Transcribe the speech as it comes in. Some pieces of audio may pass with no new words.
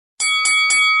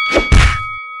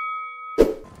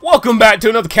Welcome back to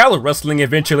another Cali Wrestling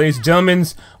adventure, ladies and gentlemen.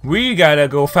 We gotta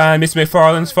go find Mr.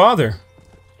 McFarlane's father.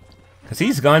 Cause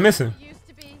he's gone missing.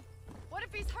 What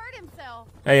if he's hurt himself?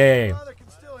 Hey. Father can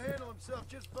still handle himself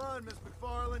just fine, Miss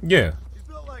McFarlane. Yeah. He's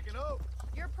built like an oak.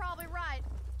 You're probably right.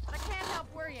 I can't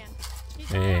help worrying. He's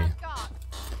Hey. all I've got.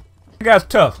 That guy's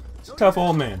tough. He's a tough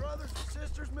old man. Brothers and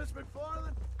sisters, Miss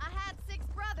McFarlane? I had 6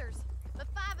 brothers, but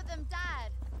 5 of them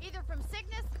died, either from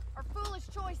sickness or foolish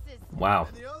choices. Wow.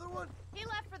 And the other one? He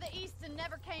left for the East and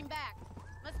never came back.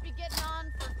 Must be getting on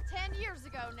for 10 years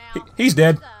ago now. He's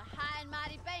dead. He's a high and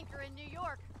mighty banker in New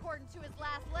York, according to his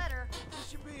last letter. He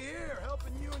should be here,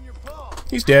 helping you and your pa.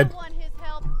 He's dead. I don't want his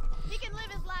help. He can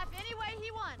live his life any way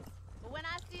he wants. But when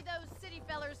I see those city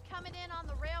fellers coming in on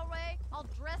the railway, all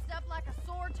dressed up like a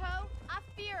sore toe, I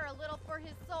fear a little for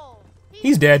his soul.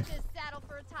 He's dead. His saddle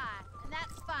for a tie, and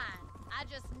that's fine. I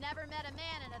just never met a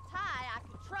man in a tie I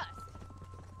could trust.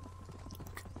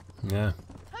 Yeah.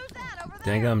 Who's that over there?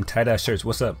 Dang them tie-dye shirts.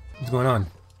 What's up? What's going on?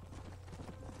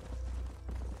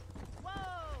 Whoa!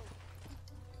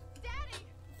 Daddy!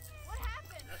 What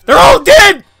happened? They're all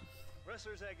dead!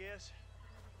 Wrestlers, I guess.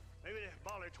 Maybe the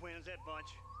Baller twins, that bunch.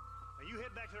 Now you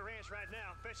head back to the ranch right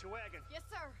now. Fetch a wagon. Yes,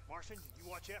 sir. Marston, you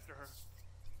watch after her.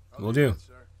 Will do.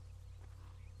 Sir.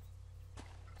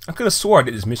 I could have swore I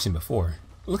did this mission before.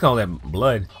 Look at all that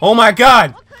blood. Oh my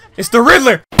god! It's the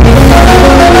Riddler!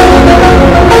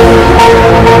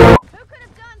 Who could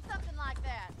have done something like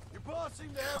that? Your boss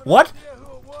seemed to have an What? idea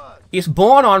who it was. It's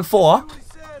born on 4, What he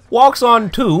says. walks on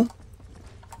 2.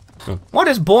 What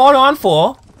is born on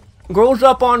 4, grows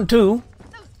up on 2,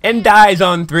 and dies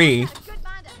on 3? Got a good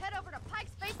mind to head over to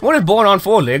Pike's basement. What is born on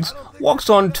 4 legs, walks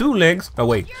on 2 legs? Oh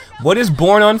wait, what is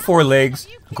born on 4 legs,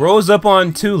 grows up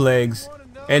on 2 legs,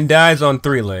 and dies on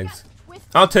 3 legs?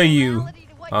 I'll tell you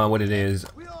what it is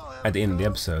We all have at the end of the a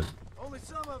episode. code. Only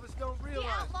some of us don't The realize.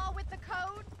 outlaw with the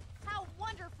code? How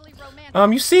wonderfully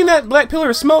romantic. You seen that black pillar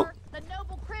of smoke? The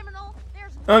noble criminal?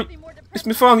 There's Uh, nothing more Mr.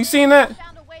 depressing McFarlane, you seen that?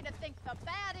 found a way to think the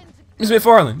bad into Miss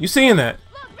McFarlane, you seeing that?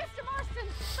 Look, Mr. Marston,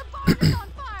 the bar is on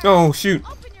fire. Oh shoot.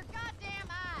 Open your goddamn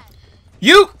eyes.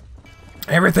 You!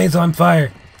 Everything's on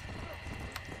fire.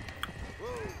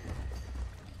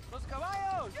 Los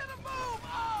caballos! Get a move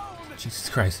on! Jesus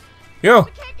Christ. Yo!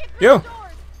 We can't get through Yo! the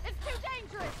doors. It's too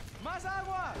dangerous. Más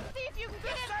agua! See if you can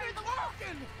get in through the wall.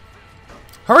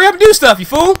 Hurry up and do stuff, you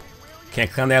fool!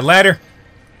 Can't climb that ladder.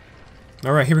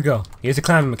 Alright, here we go. Here's a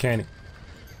climbing mechanic.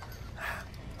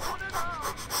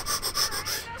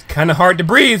 It's kinda hard to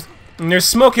breathe. And there's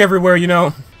smoke everywhere, you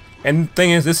know. And the thing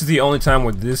is, this is the only time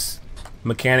where this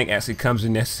mechanic actually comes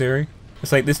in necessary.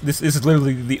 It's like this is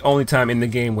literally the only time in the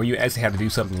game where you actually have to do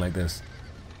something like this.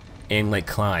 And like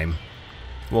climb.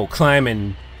 Well, climb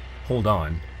and hold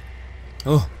on.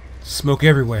 Oh, smoke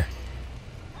everywhere.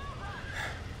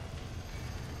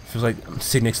 Feels like I'm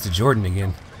sitting next to Jordan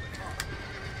again.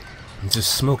 There's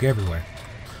just smoke everywhere.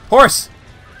 Horse!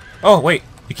 Oh wait,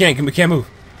 we can't move.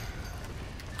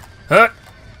 Huh?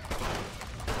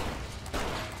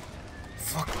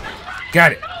 Fuck.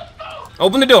 Got it.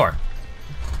 Open the door.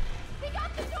 He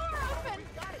got the door open.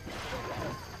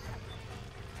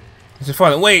 Mr.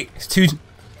 Farland, wait, it's too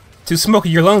smoky.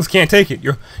 Your lungs can't take it.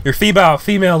 Your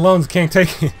female lungs can't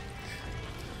take it.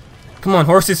 Come on,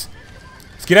 horses.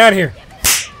 Let's get out of here.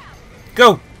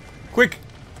 Go, quick.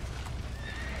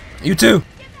 You too.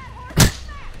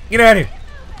 Get out of here.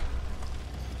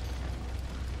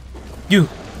 You.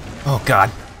 Oh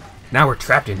God. Now we're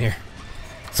trapped in here.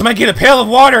 Somebody get a pail of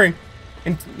water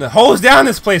and hose down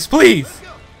this place, please.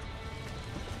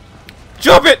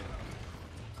 Jump it.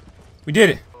 We did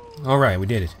it. All right, we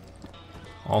did it.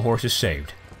 All horses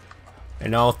saved.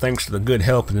 And all thanks to the good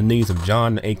help and the knees of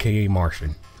John, a.k.a.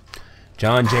 Marston.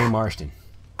 John J. Marston.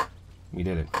 We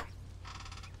did it.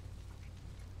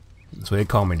 That's what they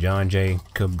call me, John J.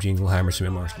 Cub Jingleheimer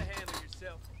Smith Marston.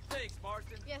 Thanks,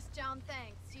 Marston. Yes, John,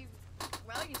 thanks. You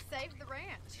saved the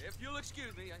ranch. If you'll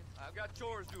excuse me, I've got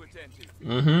chores to attend to.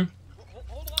 Mm-hmm.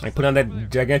 Hold on. I put on that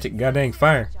gigantic goddamn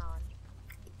fire. John,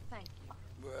 thank you.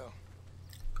 Well,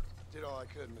 did all I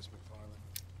could, Miss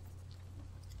McFarlane.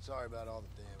 Sorry about all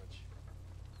the damage.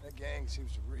 That gang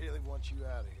seems to really want you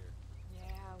out of here.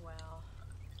 Yeah, well,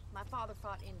 my father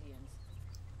fought Indians.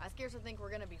 I scarcely think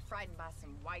we're gonna be frightened by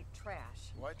some white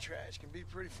trash. White trash can be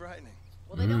pretty frightening.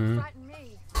 Well, they don't frighten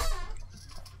me.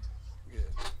 Good.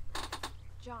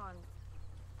 John,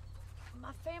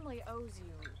 my family owes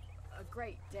you a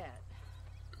great debt.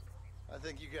 I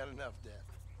think you got enough debt.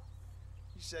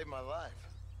 You saved my life.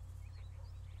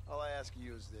 All I ask of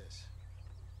you is this.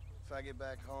 If I get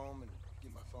back home and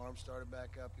get my farm started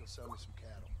back up, you'll sell me some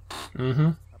cattle. Mm-hmm.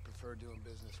 I prefer doing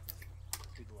business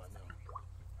with people I know.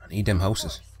 I need them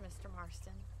houses. Of course, Mr.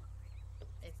 Marston.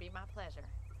 It'd be my pleasure.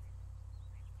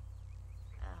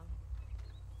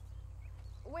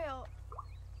 Well,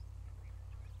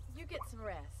 you get some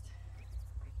rest.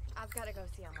 I've got to go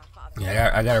see how my father.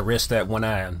 Yeah, I gotta rest that one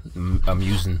eye I'm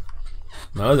using.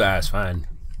 My other eye's fine.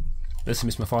 Listen,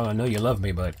 Miss McFarlane, I know you love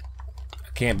me, but I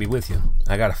can't be with you.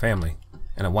 I got a family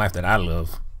and a wife that I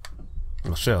love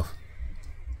myself.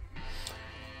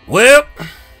 Well,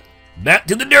 back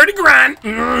to the dirty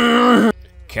grind.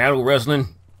 Cattle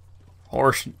rustling,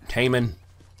 horse taming,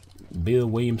 Bill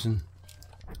Williamson,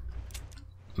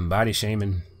 body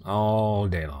shaming all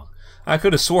day long. I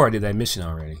could have swore I did that mission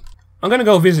already. I'm gonna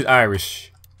go visit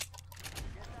Irish.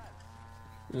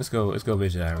 Let's go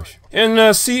visit Irish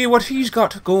and see what he's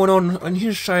got going on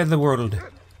his side of the world.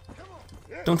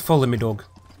 Don't follow me, dog.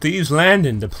 Thieves'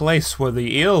 Landing, the place where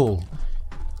the ill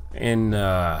and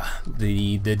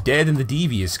the dead and the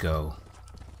devious go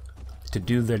to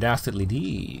do their dastardly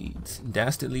deeds.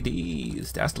 Dastardly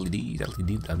deeds. Dastardly deeds.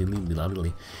 Dastardly deeds.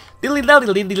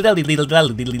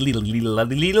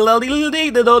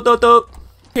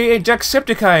 Hey,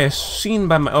 Jacksepticeye is seen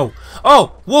by my... Oh,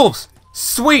 wolves!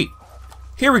 Sweet!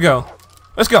 Here we go.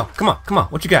 Let's go. Come on, come on.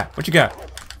 What you got? What you got?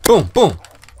 Boom, boom.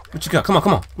 What you got? Come on,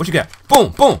 come on. What you got?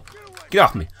 Boom, boom. Get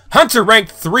off me. Hunter rank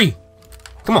 3.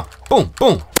 Come on. Boom,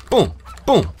 boom, boom,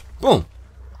 boom, boom.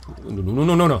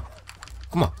 No.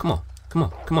 Come on, come on. Come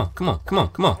on, come on, come on, come on,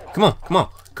 come on, come on, come on,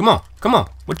 come on, come on.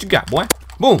 What you got, boy?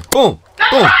 Boom, boom,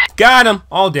 boom. Got him.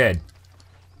 All dead.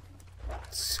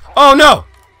 Oh, no.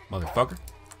 Motherfucker.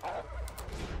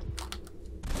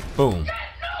 Boom.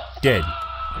 Dead.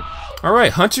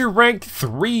 Alright, Hunter rank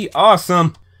 3.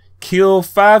 Awesome. Kill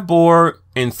 5 boar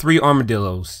and 3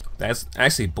 armadillos. That's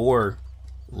actually boar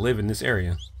live in this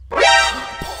area.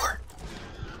 Boar.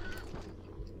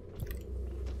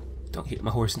 Don't hit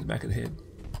my horse in the back of the head.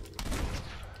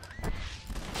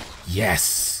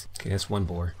 Yes. Okay, that's 1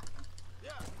 boar.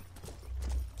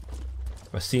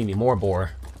 If I see any more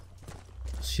boar,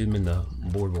 shoot him in the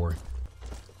boar.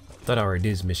 Thought I already did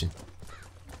his mission.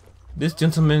 This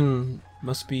gentleman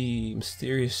must be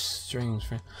mysterious, strange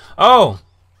friend. Oh!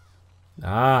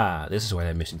 Ah, this is where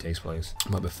that mission takes place.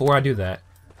 But before I do that...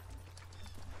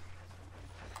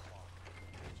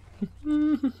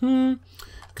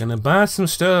 gonna buy some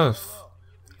stuff.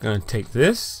 Gonna take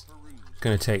this.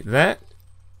 Gonna take that.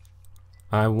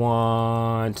 I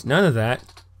want none of that.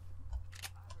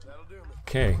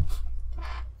 Okay.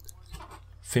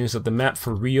 Finish up the map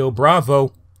for Rio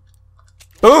Bravo.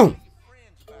 Boom!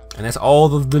 And that's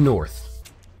all of the north.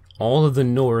 All of the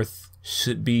north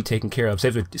should be taken care of,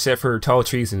 except for tall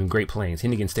trees and Great Plains.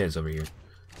 Hennigan's Stead's over here.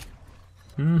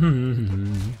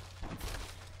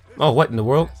 Oh, what in the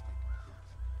world?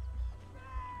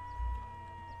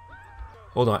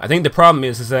 Hold on. I think the problem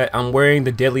is that I'm wearing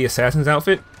the Deadly Assassin's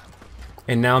outfit,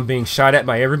 and now I'm being shot at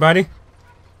by everybody.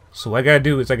 So what I gotta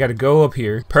do is I gotta go up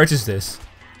here, purchase this,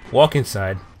 walk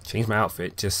inside, change my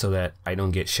outfit just so that I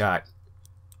don't get shot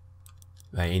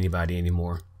by anybody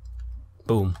anymore.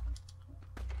 Boom.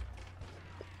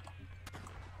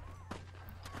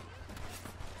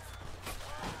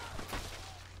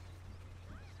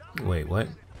 Wait, what?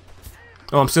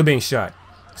 Oh, I'm still being shot.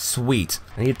 Sweet.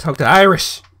 I need to talk to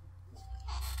Irish.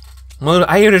 Well,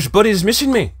 Irish buddy's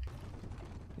missing me.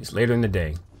 It's later in the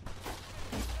day.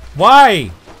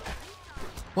 Why?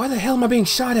 Why the hell am I being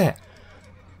shot at?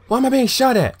 Why am I being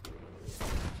shot at?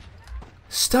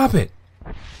 Stop it.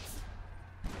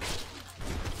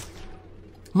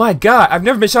 My God, I've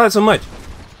never been shot at so much.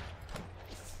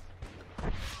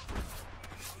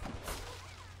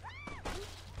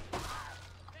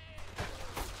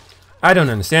 I don't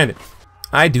understand it.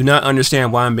 I do not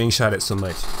understand why I'm being shot at so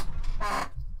much.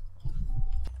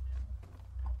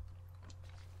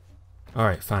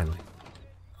 Alright, finally.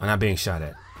 I'm not being shot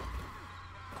at.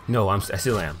 No, I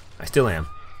still am. I still am.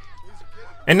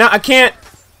 And now I can't.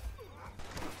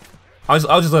 I'll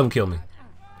just let him kill me.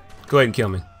 Go ahead and kill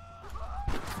me.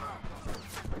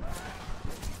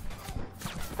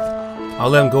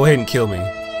 I'll let him go ahead and kill me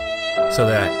so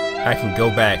that I can go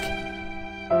back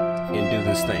and do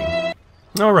this thing.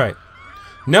 Alright.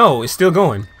 No, it's still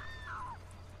going.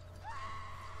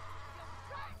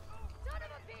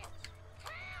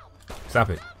 Stop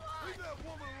it.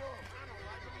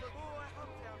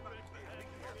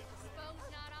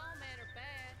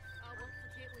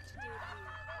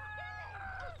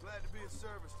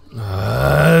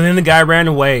 Then the guy ran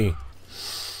away.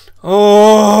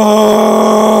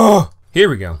 Oh! Here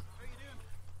we go.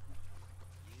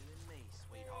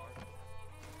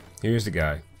 Here's the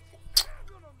guy.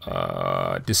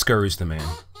 Discourage the man.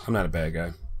 I'm not a bad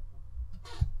guy.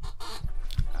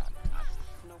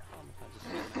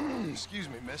 Excuse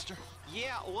me, mister.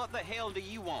 Yeah, what the hell do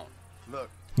you want? Look,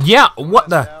 Yeah, what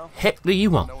the now, heck do you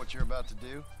I want? know what you're about to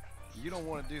do. You don't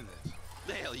want to do this.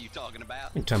 The hell are you talking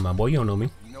about? You talking about, boy? You don't know me.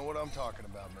 You know what I'm talking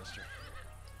about, mister.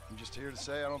 I'm just here to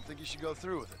say I don't think you should go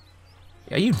through with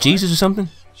it. Are you Jesus or something?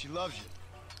 She loves you.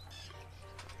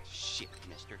 Shit,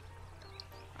 mister.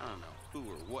 I don't know who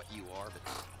or what you are,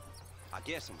 but I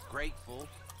guess I'm grateful.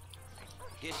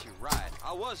 I guess you're right.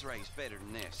 I was raised better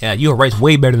than this. Yeah, you were raised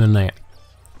way better than that.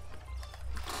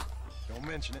 Don't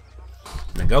mention it.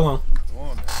 Now go on. Go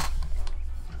on, man.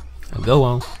 Now go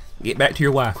on. Get back to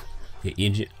your wife, you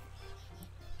idiot.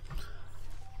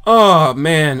 Oh,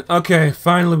 man. Okay,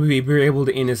 finally we were able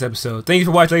to end this episode. Thank you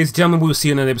for watching, ladies and gentlemen. We will see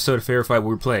you in another episode of Ferret Fight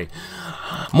where we play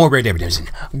more Red Dead Redemption.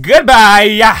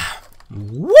 Goodbye!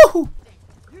 Woohoo!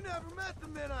 You never met the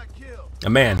men I killed. A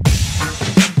man.